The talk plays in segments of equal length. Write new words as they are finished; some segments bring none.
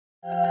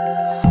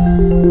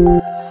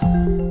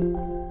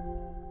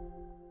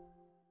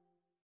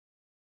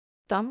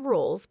Thumb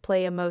rules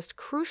play a most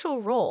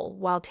crucial role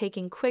while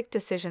taking quick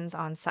decisions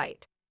on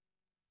site.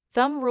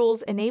 Thumb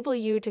rules enable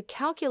you to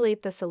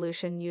calculate the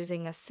solution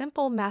using a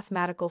simple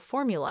mathematical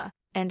formula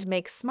and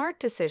make smart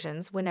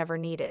decisions whenever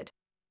needed.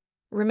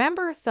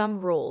 Remember, thumb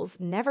rules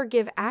never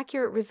give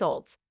accurate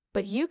results,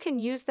 but you can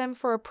use them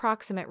for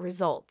approximate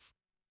results.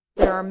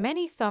 There are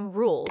many thumb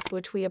rules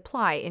which we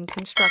apply in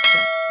construction.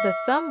 The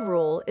thumb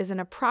rule is an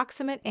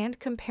approximate and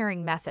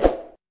comparing method.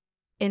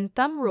 In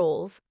thumb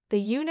rules, the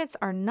units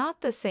are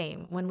not the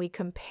same when we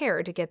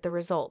compare to get the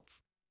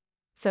results.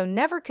 So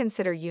never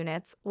consider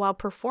units while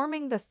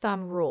performing the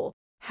thumb rule.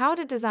 How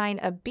to design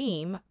a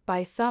beam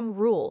by thumb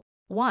rule.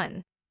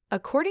 1.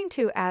 According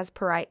to as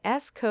per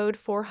IS code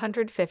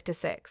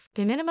 456,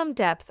 the minimum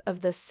depth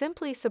of the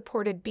simply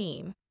supported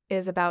beam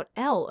is about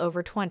L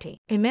over 20.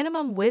 A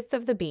minimum width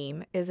of the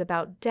beam is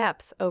about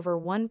depth over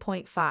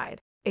 1.5.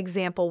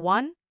 Example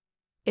 1.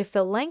 If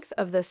the length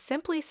of the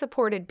simply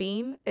supported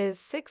beam is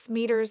 6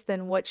 meters,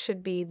 then what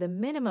should be the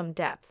minimum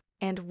depth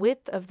and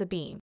width of the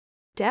beam?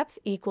 Depth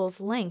equals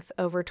length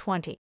over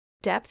 20.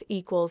 Depth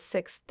equals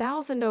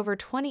 6,000 over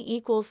 20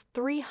 equals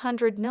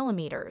 300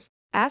 millimeters.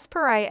 As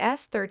per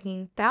IS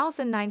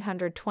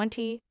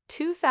 13920,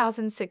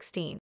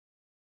 2016.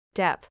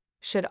 Depth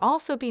should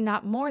also be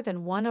not more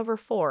than 1 over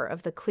 4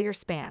 of the clear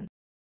span.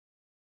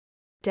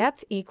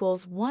 Depth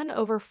equals 1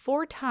 over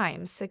 4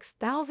 times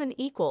 6,000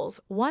 equals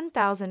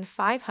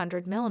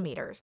 1,500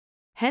 millimeters.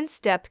 Hence,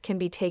 depth can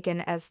be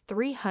taken as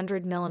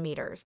 300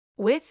 millimeters.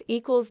 Width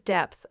equals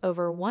depth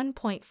over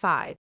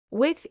 1.5.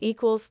 Width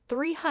equals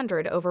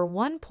 300 over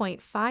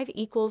 1.5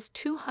 equals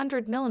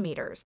 200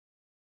 millimeters.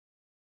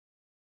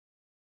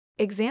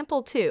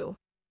 Example 2.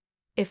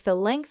 If the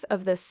length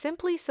of the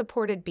simply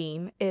supported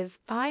beam is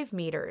 5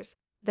 meters,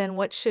 then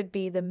what should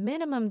be the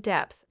minimum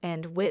depth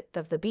and width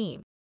of the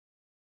beam?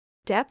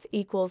 Depth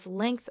equals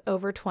length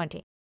over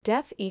 20.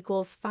 Depth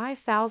equals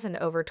 5,000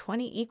 over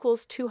 20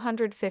 equals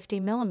 250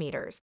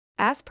 millimeters.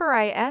 As per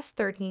IS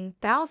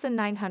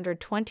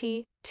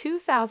 13920,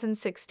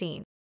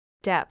 2016.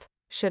 Depth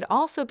should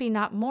also be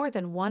not more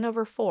than 1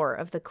 over 4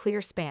 of the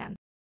clear span.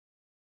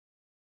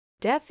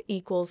 Depth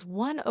equals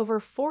 1 over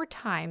 4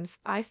 times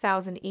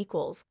 5,000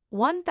 equals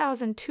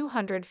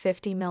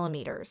 1,250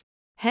 millimeters.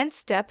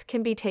 Hence, depth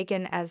can be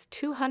taken as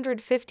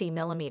 250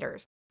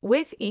 millimeters.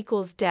 Width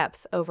equals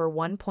depth over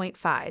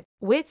 1.5.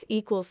 Width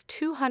equals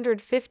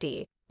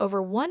 250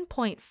 over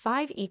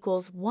 1.5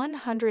 equals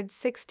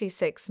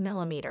 166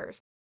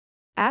 millimeters.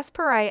 As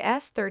per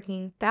IS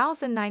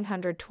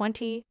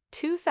 13920,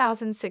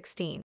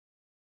 2016.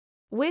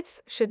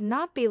 Width should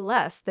not be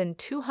less than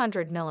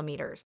 200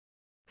 millimeters.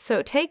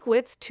 So take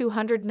width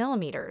 200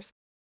 millimeters.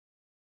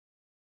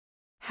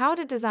 How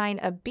to design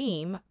a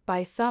beam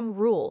by thumb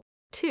rule.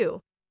 2.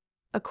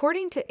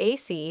 According to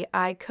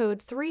ACI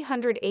code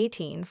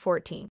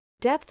 318.14,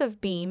 depth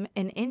of beam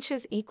in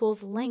inches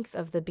equals length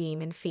of the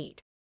beam in feet.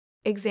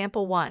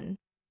 Example 1.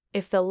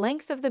 If the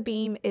length of the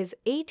beam is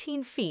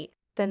 18 feet,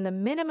 then the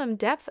minimum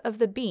depth of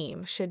the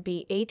beam should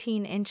be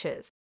 18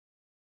 inches.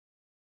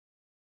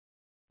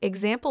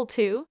 Example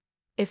 2.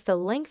 If the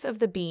length of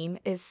the beam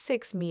is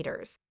 6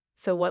 meters,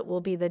 so what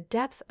will be the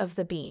depth of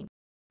the beam?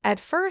 At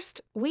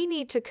first, we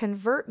need to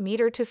convert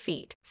meter to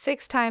feet.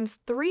 6 times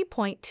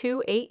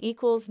 3.28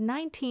 equals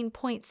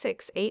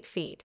 19.68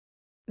 feet.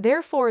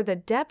 Therefore, the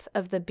depth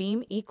of the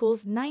beam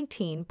equals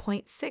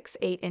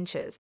 19.68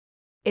 inches.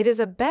 It is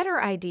a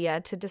better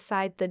idea to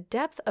decide the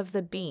depth of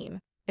the beam.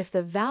 If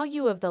the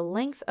value of the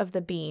length of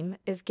the beam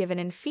is given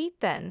in feet,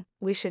 then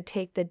we should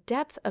take the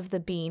depth of the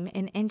beam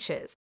in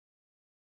inches.